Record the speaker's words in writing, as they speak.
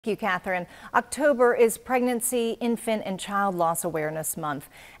Thank you, Catherine. October is Pregnancy, Infant, and Child Loss Awareness Month,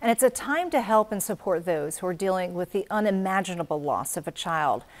 and it's a time to help and support those who are dealing with the unimaginable loss of a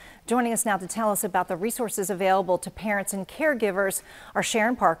child. Joining us now to tell us about the resources available to parents and caregivers are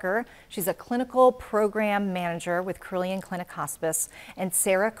Sharon Parker. She's a clinical program manager with Carilion Clinic Hospice, and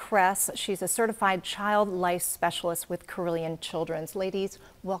Sarah Kress. She's a certified child life specialist with Carilion Children's. Ladies,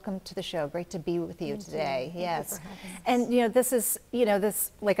 welcome to the show. Great to be with you today. Yes. And this is,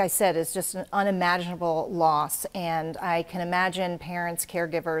 this, like I said, is just an unimaginable loss, and I can imagine parents,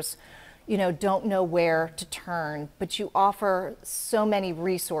 caregivers, don't know where to turn, but you offer so many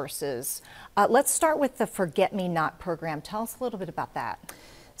resources. Let's start with the Forget Me Not program. Tell us a little bit about that.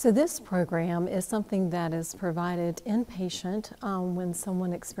 So this program is something that is provided inpatient when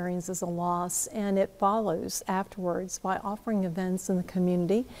someone experiences a loss, and it follows afterwards by offering events in the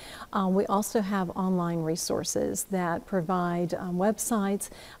community. We also have online resources that provide websites,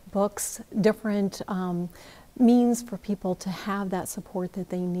 books, different means for people to have that support that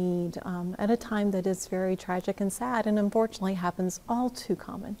they need at a time that is very tragic and sad, and unfortunately happens all too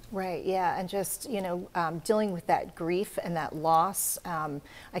common. Right, yeah, and just, dealing with that grief and that loss,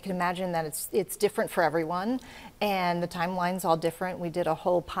 I can imagine that it's different for everyone, and the timeline's all different. We did a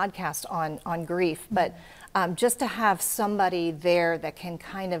whole podcast on grief, but just to have somebody there that can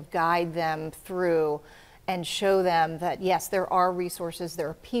kind of guide them through and show them that, yes, there are resources, there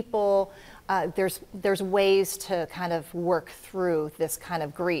are people, there's ways to kind of work through this kind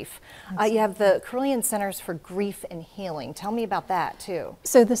of grief. You have the Carilion Centers for Grief and Healing. Tell me about that too.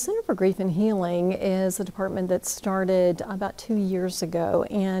 So the Center for Grief and Healing is a department that started about 2 years ago,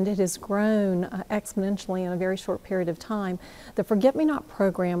 and it has grown exponentially in a very short period of time. The Forget Me Not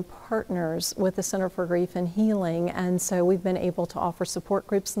program partners with the Center for Grief and Healing, and so we've been able to offer support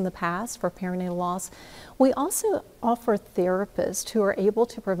groups in the past for perinatal loss. We also offer therapists who are able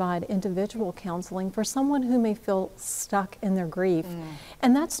to provide individual counseling for someone who may feel stuck in their grief.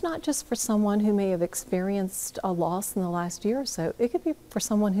 And that's not just for someone who may have experienced a loss in the last year or so. It could be for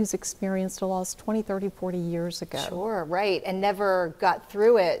someone who's experienced a loss 20, 30, 40 years ago. Sure, right, and never got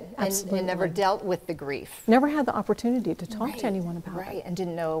through it and never dealt with the grief. Never had the opportunity to talk to anyone about it. Right, and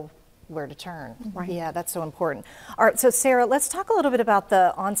didn't know where to turn. Right. Yeah, that's so important. All right, so Sarah, let's talk a little bit about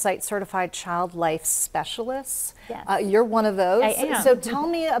the on-site certified child life specialists. Yes. You're one of those. I am. So tell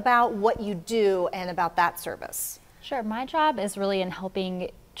me about what you do and about that service. Sure, my job is really in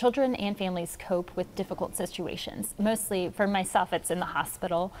helping children and families cope with difficult situations. Mostly for myself, it's in the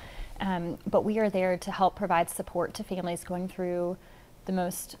hospital, but we are there to help provide support to families going through the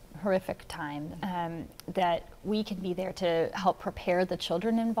most horrific time, that we can be there to help prepare the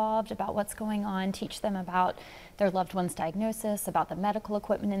children involved about what's going on, teach them about their loved one's diagnosis, about the medical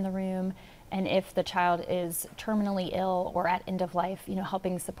equipment in the room, and if the child is terminally ill or at end of life,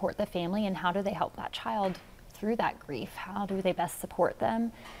 helping support the family and how do they help that child through that grief, how do they best support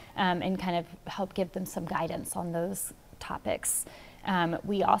them, and kind of help give them some guidance on those topics.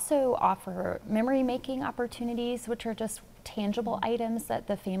 We also offer memory making opportunities, which are just tangible items that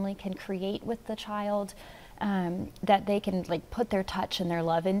the family can create with the child, that they can put their touch and their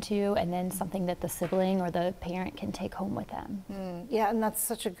love into, and then something that the sibling or the parent can take home with them. Yeah, and that's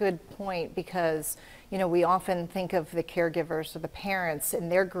such a good point, because we often think of the caregivers or the parents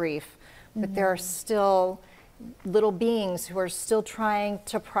and their grief, but there are still little beings who are still trying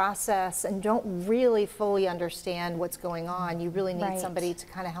to process and don't really fully understand what's going on. You really need somebody to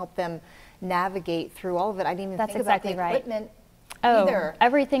kind of help them navigate through all of it. I didn't even think about the equipment either.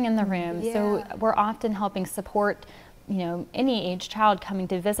 Everything in the room. Yeah. So we're often helping support any age child coming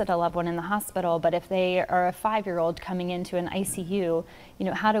to visit a loved one in the hospital, but if they are a 5-year-old coming into an ICU,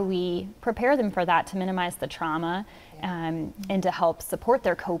 how do we prepare them for that to minimize the trauma, and to help support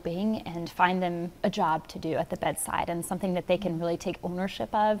their coping and find them a job to do at the bedside and something that they can really take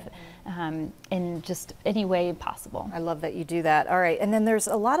ownership of in just any way possible. I love that you do that. All right, and then there's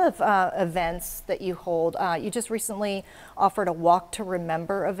a lot of events that you hold. You just recently offered a Walk to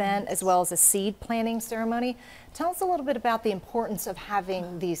Remember event as well as a seed planting ceremony. Tell us a little bit about the importance of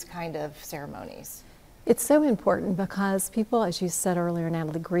having these kind of ceremonies. It's so important because people, as you said earlier,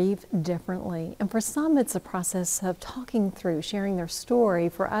 Natalie, grieve differently. And for some, it's a process of talking through, sharing their story.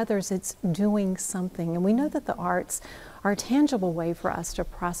 For others, it's doing something. And we know that the arts are a tangible way for us to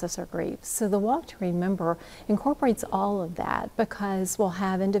process our grief. So the Walk to Remember incorporates all of that, because we'll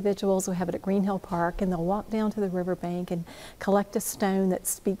have individuals who have it at Green Hill Park, and they'll walk down to the riverbank and collect a stone that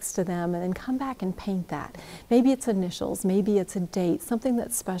speaks to them, and then come back and paint that. Maybe it's initials, maybe it's a date, something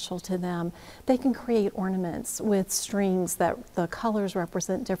that's special to them. They can create ornaments with strings that the colors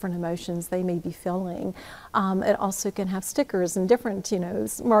represent different emotions they may be feeling. It also can have stickers and different,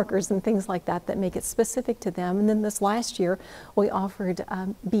 markers and things like that that make it specific to them. And then this last year, we offered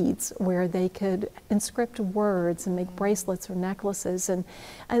beads where they could inscript words and make bracelets or necklaces. And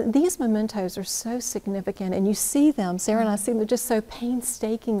these mementos are so significant, and you see them, Sarah and I see them just so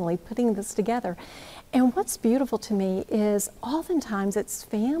painstakingly putting this together. And what's beautiful to me is oftentimes it's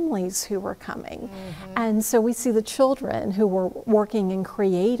families who are coming. And so we see the children who were working and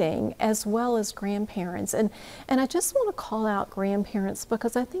creating, as well as grandparents. And I just want to call out grandparents,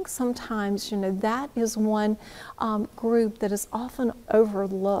 because I think sometimes, that is one group that is often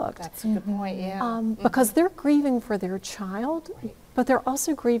overlooked. That's a good point, yeah. Because they're grieving for their child, but they're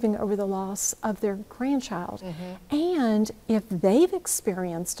also grieving over the loss of their grandchild. And if they've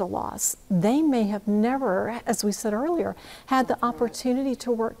experienced a loss, they may have never, as we said earlier, had the opportunity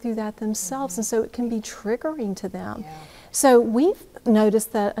to work through that themselves, and so it can be triggering to them. So we've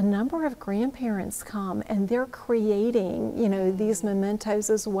noticed that a number of grandparents come, and they're creating, these mementos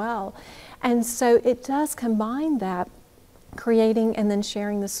as well. And so it does combine that, creating and then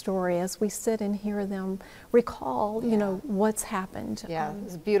sharing the story as we sit and hear them recall, what's happened. Yeah,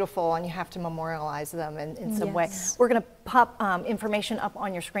 it's beautiful, and you have to memorialize them in some way. We're going to pop information up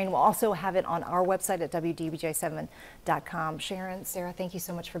on your screen. We'll also have it on our website at WDBJ7.com. Sharon, Sarah, thank you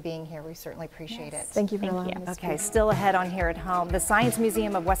so much for being here. We certainly appreciate it. Thank you for allowing us. Okay, still ahead on Here at Home, the Science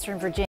Museum of Western Virginia